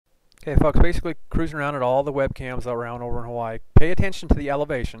Okay, folks, basically cruising around at all the webcams around over in Hawaii. Pay attention to the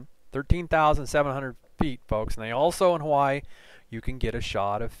elevation, 13,700 feet, folks. And they also in Hawaii, you can get a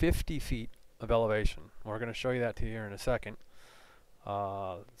shot of 50 feet of elevation. We're going to show you that to you here in a second.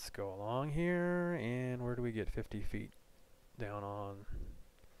 Let's go along here, and where do we get 50 feet? Down on.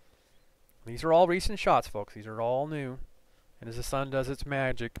 These are all recent shots, folks. These are all new. And as the sun does its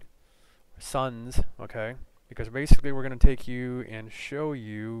magic, suns, okay? Because basically we're going to take you and show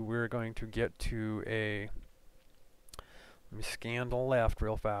you, we're going to get to a, let me scan the left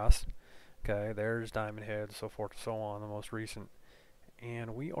real fast. Okay, there's Diamond Head, so forth and so on, the most recent.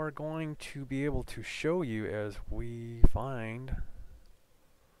 And we are going to be able to show you as we find,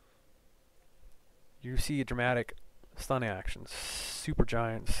 you see a dramatic sun action,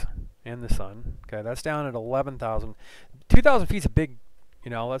 supergiants and the sun. Okay, that's down at 11,000. 2,000 feet is a big,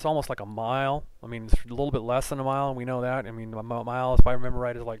 that's almost like a mile. I mean, it's a little bit less than a mile, and we know that. I mean, a mile, if I remember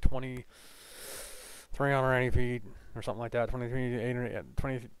right, is like 2,380 feet or something like that.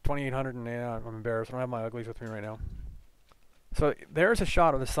 2,800, and I'm embarrassed. I don't have my uglies with me right now. So there's a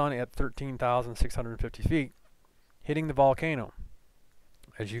shot of the sun at 13,650 feet hitting the volcano.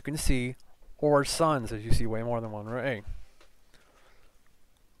 As you can see, or suns, as you see way more than one ray.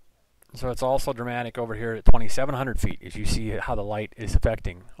 So it's also dramatic over here at 2,700 feet, as you see how the light is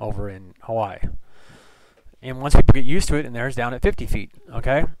affecting over in Hawaii. And once people get used to it, and there's down at 50 feet,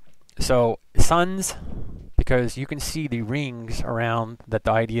 okay? So suns, because you can see the rings around that,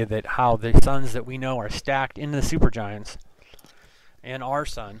 the idea that how the suns that we know are stacked into the supergiants and our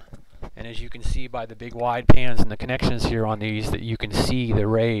sun. And as you can see by the big wide pans and the connections here on these, that you can see the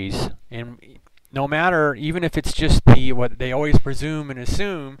rays. And no matter, even if it's just what they always presume and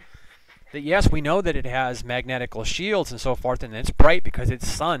assume, that yes, we know that it has magnetical shields and so forth, and it's bright because it's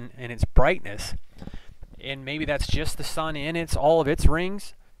sun and its brightness. And maybe that's just the sun in all of its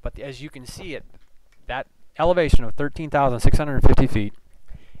rings, but as you can see it, that elevation of 13,650 feet,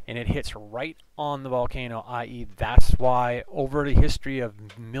 and it hits right on the volcano, i.e. that's why over the history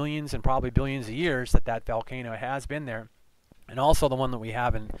of millions and probably billions of years that volcano has been there. And also the one that we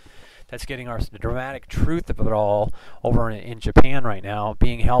have that's getting the dramatic truth of it all over in Japan right now,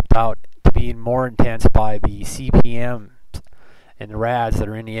 being helped out to be more intense by the CPM and the rads that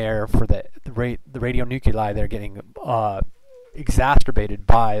are in the air for the radionuclei. They're getting exacerbated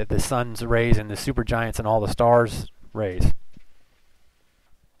by the sun's rays and the supergiants and all the stars' rays.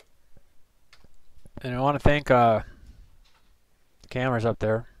 And I want to thank the cameras up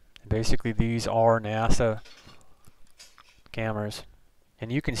there. Basically, these are NASA cameras.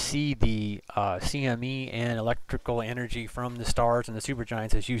 And you can see the CME and electrical energy from the stars and the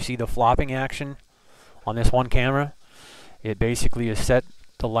supergiants as you see the flopping action on this one camera. It basically is set,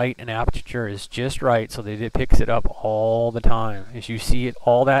 the light and aperture is just right so that it picks it up all the time. As you see it,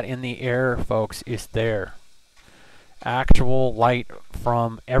 all that in the air, folks, is there. Actual light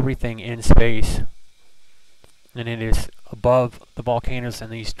from everything in space. And it is above the volcanoes, and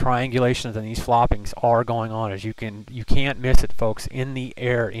these triangulations and these floppings are going on. As you can't miss it, folks, in the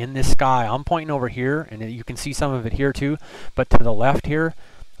air, in the sky. I'm pointing over here, and you can see some of it here too, but to the left here,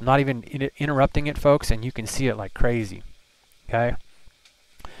 I'm not even interrupting it, folks, and you can see it like crazy. Okay?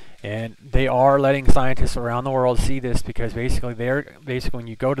 And they are letting scientists around the world see this, because basically when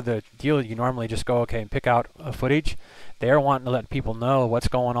you go to the deal, you normally just go, okay, and pick out a footage. They're wanting to let people know what's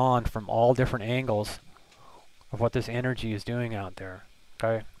going on from all different angles of what this energy is doing out there,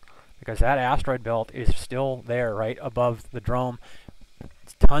 okay? Because that asteroid belt is still there, right above the dome.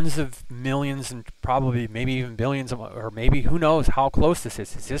 Tons of millions and probably maybe even billions of, or maybe who knows how close this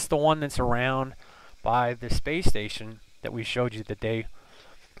is. Is this the one that's around by the space station that we showed you that they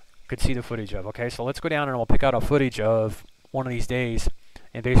could see the footage of? Okay, so let's go down and we'll pick out a footage of one of these days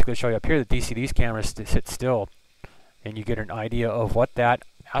and basically show you up here that these cameras sit still, and you get an idea of what that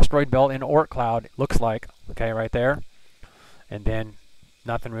asteroid belt in Ort Cloud looks like, okay, right there. And then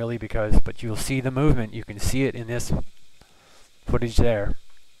nothing really, but you'll see the movement. You can see it in this footage there.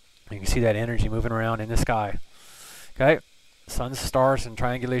 You can see that energy moving around in the sky. Okay, suns, stars, and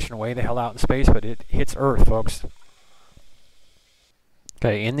triangulation way the hell out in space, but it hits Earth, folks.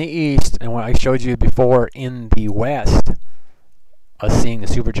 Okay, in the east, and what I showed you before in the west, us seeing the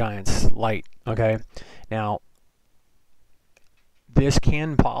supergiants light. Okay, now this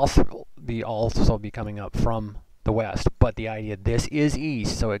can possibly also be coming up from the west, but the idea, this is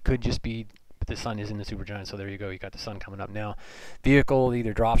east, so it could just be the sun is in the supergiant. So there you go, you got the sun coming up now. Vehicle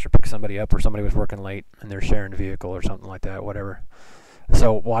either drops or picks somebody up, or somebody was working late and they're sharing the vehicle or something like that, whatever.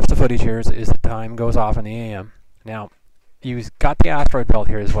 So watch the footage here as the time goes off in the AM. Now, you've got the asteroid belt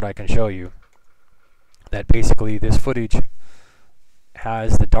here is what I can show you. That basically this footage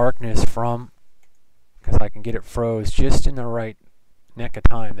has the darkness from, because I can get it froze just in the right neck of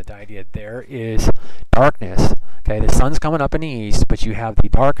time, that the idea there is darkness. Okay, the sun's coming up in the east, but you have the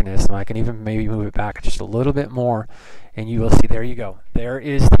darkness, and I can even maybe move it back just a little bit more, and you will see, there you go. There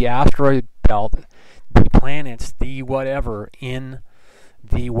is the asteroid belt, the planets, the whatever in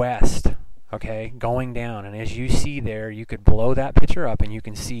the west, okay, going down. And as you see there, you could blow that picture up and you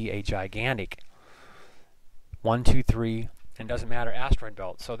can see a gigantic 1, 2, 3, and doesn't matter, asteroid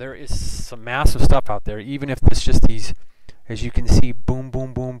belt. So there is some massive stuff out there, even if it's just these, as you can see, boom,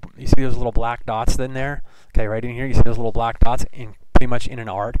 boom, boom. You see those little black dots in there? Okay, right in here, you see those little black dots in pretty much in an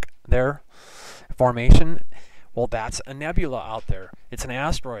arc there, formation. Well, that's a nebula out there. It's an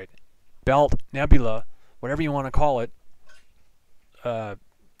asteroid belt, nebula, whatever you want to call it,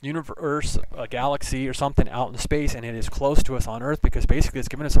 universe, a galaxy or something out in space, and it is close to us on Earth because basically it's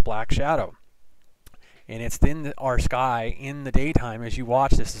giving us a black shadow. And it's in our sky in the daytime. As you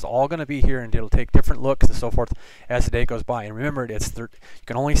watch, this is all going to be here, and it'll take different looks and so forth as the day goes by. And remember, you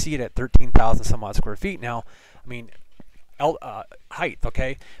can only see it at 13,000 some odd square feet. Now, I mean, height,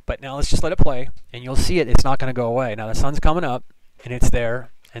 okay? But now let's just let it play, and you'll see it. It's not going to go away. Now the sun's coming up, and it's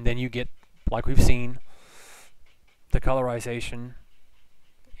there, and then you get, like we've seen, the colorization,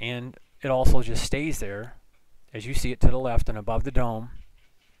 and it also just stays there as you see it to the left and above the dome.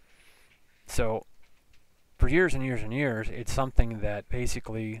 So for years and years and years, it's something that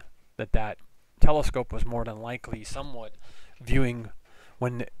basically that telescope was more than likely somewhat viewing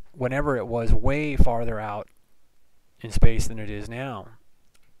whenever it was way farther out in space than it is now.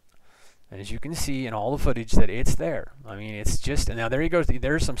 And as you can see in all the footage, that it's there. I mean, it's just, and now there you go.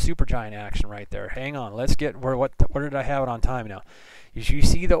 There's some supergiant action right there. Hang on, let's get where did I have it on time now? As you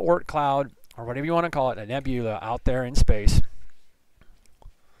see the Oort cloud, or whatever you want to call it, a nebula out there in space.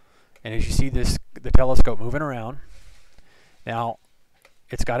 And as you see the telescope moving around, now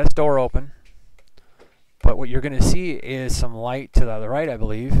it's got its door open, but what you're going to see is some light to the right, I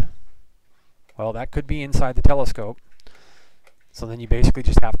believe. Well, that could be inside the telescope. So then you basically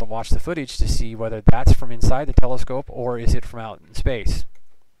just have to watch the footage to see whether that's from inside the telescope or is it from out in space.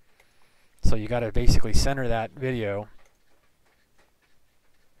 So you got to basically center that video.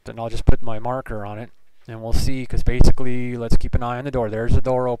 Then I'll just put my marker on it. And we'll see, because basically, let's keep an eye on the door. There's the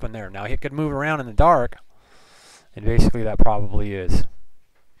door open there. Now, it could move around in the dark, and basically that probably is.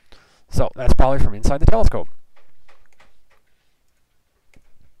 So, that's probably from inside the telescope.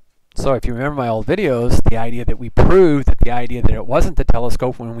 So, if you remember my old videos, the idea that we proved that the idea that it wasn't the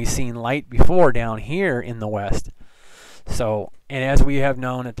telescope when we seen light before down here in the west. So, and as we have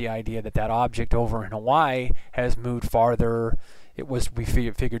known that the idea that that object over in Hawaii has moved farther, we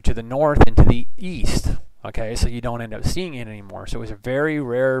figured to the north and to the east, okay, so you don't end up seeing it anymore. So it was a very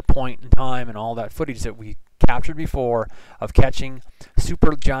rare point in time in all that footage that we captured before of catching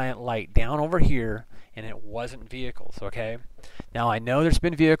super giant light down over here, and it wasn't vehicles, okay? Now I know there's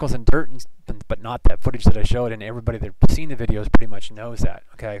been vehicles and dirt, but not that footage that I showed, and everybody that's seen the videos pretty much knows that,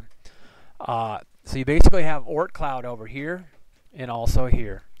 okay? So you basically have Oort cloud over here and also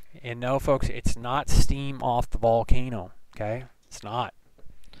here. And no, folks, it's not steam off the volcano, okay? It's not.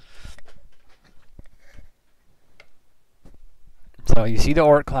 So you see the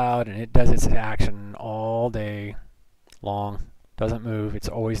Oort cloud, and it does its action all day long. Doesn't move. It's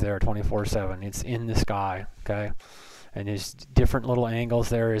always there 24/7. It's in the sky, okay? And there's different little angles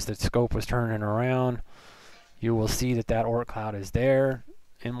there as the scope was turning around. You will see that Oort cloud is there,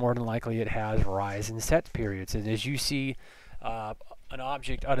 and more than likely it has rise and set periods. And as you see, an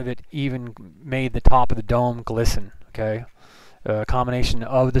object out of it even made the top of the dome glisten, okay? A combination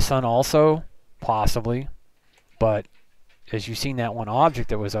of the sun also, possibly, but as you've seen that one object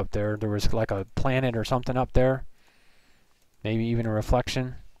that was up there, there was like a planet or something up there, maybe even a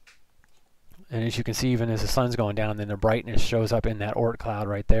reflection. And as you can see, even as the sun's going down, then the brightness shows up in that Oort cloud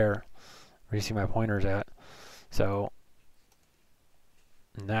right there, where you see my pointers at. So,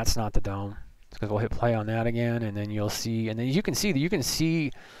 and that's not the dome, because we'll hit play on that again, and then you'll see, and then you can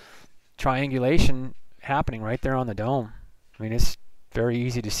see triangulation happening right there on the dome. I mean, it's very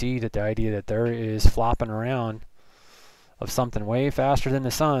easy to see that the idea that there is flopping around of something way faster than the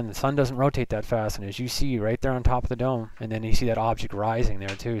sun. The sun doesn't rotate that fast, and as you see right there on top of the dome, and then you see that object rising there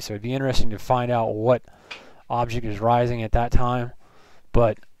too. So it'd be interesting to find out what object is rising at that time,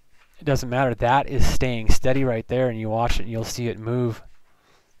 but it doesn't matter. That is staying steady right there, and you watch it and you'll see it move.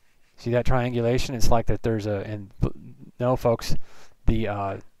 See that triangulation? It's like that there's a, and no folks,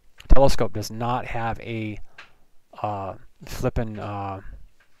 the telescope does not have a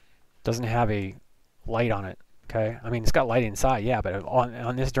doesn't have a light on it, okay? I mean, it's got light inside, yeah, but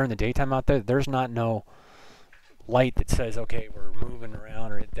on this during the daytime out there, there's not no light that says, okay, we're moving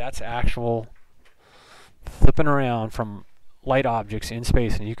around, or that's actual flipping around from light objects in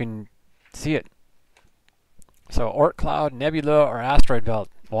space, and you can see it. So Oort Cloud, Nebula, or Asteroid Belt.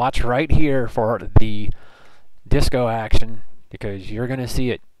 Watch right here for the disco action, because you're going to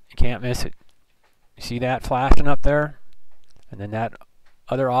see it. You can't miss it. You see that flashing up there? And then that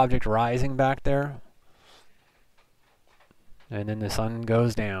other object rising back there? And then the sun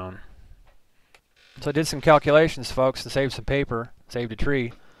goes down. So I did some calculations, folks, to save some paper, saved a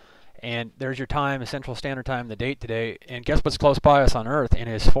tree. And there's your time, Central Standard Time, the date today. And guess what's close by us on Earth? And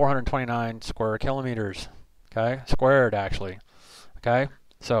it's 429 square kilometers. Okay? Squared, actually. Okay?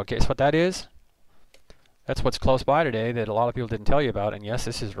 So guess what that is? That's what's close by today that a lot of people didn't tell you about. And yes,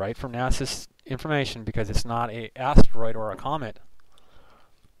 this is right from NASA's information, because it's not an asteroid or a comet.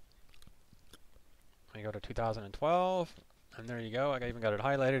 Let me go to 2012. And there you go. I even got it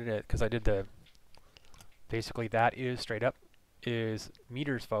highlighted because I did the... Basically, that is straight up is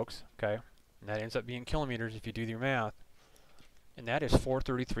meters, folks. Okay? And that ends up being kilometers if you do your math. And that is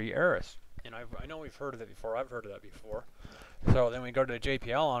 433 Eris. And I know we've heard of that before. I've heard of that before. So then we go to the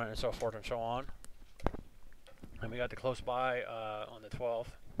JPL on it and so forth and so on. And we got the close by on the 12th.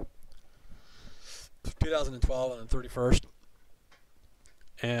 2012 on the 31st.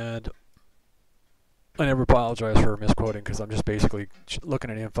 And I never apologize for misquoting, because I'm just basically looking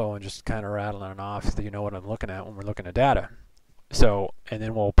at info and just kind of rattling it off so that you know what I'm looking at when we're looking at data. So, and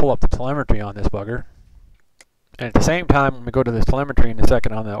then we'll pull up the telemetry on this bugger. And at the same time, when we go to this telemetry in a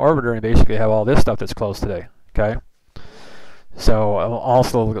second on the orbiter, and basically have all this stuff that's close today. Okay? So,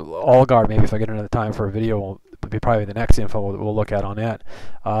 also, AllGuard, maybe if I get another time for a video, will be probably the next info we'll look at on that.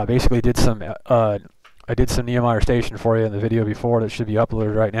 Basically did some, I did some Niemeyer station for you in the video before that should be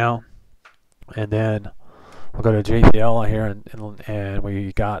uploaded right now. And then we'll go to JPL here, and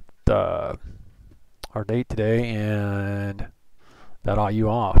we got our date today, and that ought you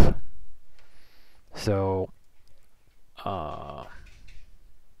off. So,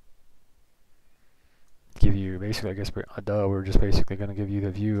 give you basically, I guess, we're just basically going to give you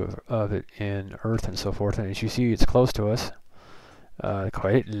the view of it in Earth and so forth. And as you see, it's close to us,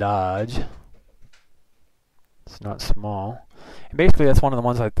 quite large. It's not small. And basically, that's one of the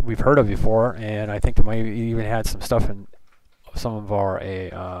ones that we've heard of before, and I think it might even had some stuff in some of our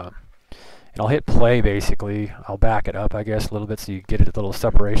and I'll hit play. Basically, I'll back it up, I guess, a little bit, so you get a little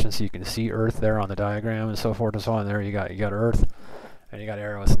separation, so you can see Earth there on the diagram and so forth and so on. There you got Earth, and you got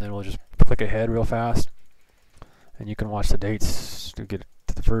arrows, and then we'll just click ahead real fast, and you can watch the dates to get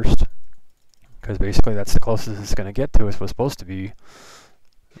to the first, because basically that's the closest it's going to get to us. Was supposed to be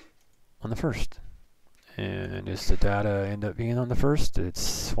on the first. And does the data end up being on the first?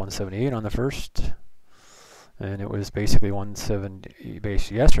 It's 178 on the first, and it was basically 170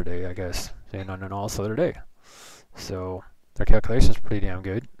 based yesterday, I guess, and on also today. So their calculations are pretty damn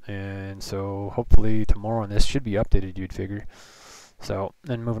good, and so hopefully tomorrow, and this should be updated, you'd figure. So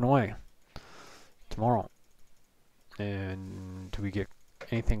then moving away tomorrow, and do we get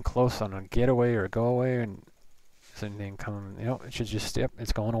anything close on a getaway or a go away? And is anything coming? You know, it should just yep,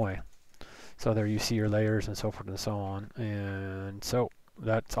 it's going away. So there you see your layers and so forth and so on. And so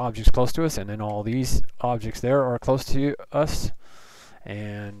that's objects close to us, and then all these objects there are close to us.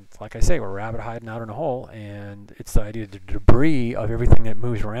 And like I say, we're rabbit hiding out in a hole, and it's the idea, the debris of everything that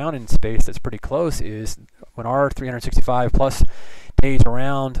moves around in space that's pretty close is when our 365 plus days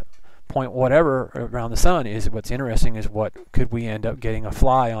around point whatever around the sun is what's interesting is what could we end up getting a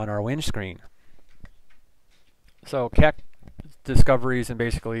fly on our windscreen. So Keck discoveries, and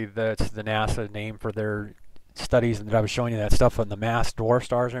basically that's the NASA name for their studies, and that I was showing you that stuff on the mass dwarf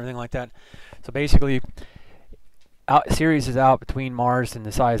stars and everything like that. So basically Ceres is out between Mars and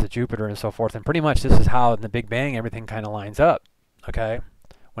the size of Jupiter and so forth, and pretty much this is how in the Big Bang everything kind of lines up. Okay,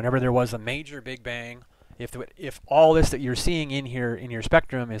 whenever there was a major Big Bang, if all this that you're seeing in here in your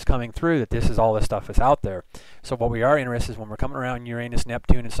spectrum is coming through, that this is all the stuff that's out there. So what we are interested is when we're coming around Uranus,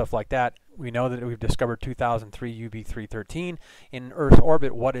 Neptune, and stuff like that, we know that we've discovered 2003 UB313 in Earth's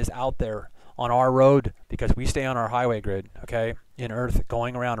orbit. What is out there on our road, because we stay on our highway grid, okay, in Earth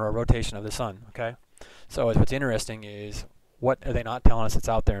going around our rotation of the sun, okay? So what's interesting is, what are they not telling us that's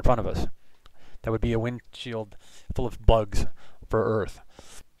out there in front of us? That would be a windshield full of bugs for Earth.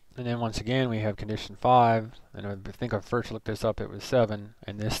 And then once again, we have condition 5, and I think I first looked this up, it was 7,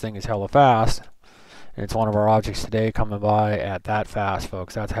 and this thing is hella fast. And it's one of our objects today coming by at that fast,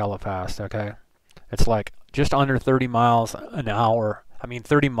 folks. That's hella fast, okay? It's like just under 30 miles an hour. I mean,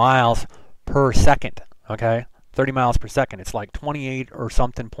 30 miles per second, okay? 30 miles per second. It's like 28 or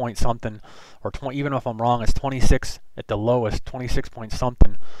something point something, or 20, even if I'm wrong, it's 26 at the lowest, 26 point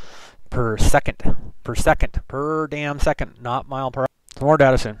something per second. Per damn second, not mile per hour. Some more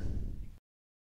data soon.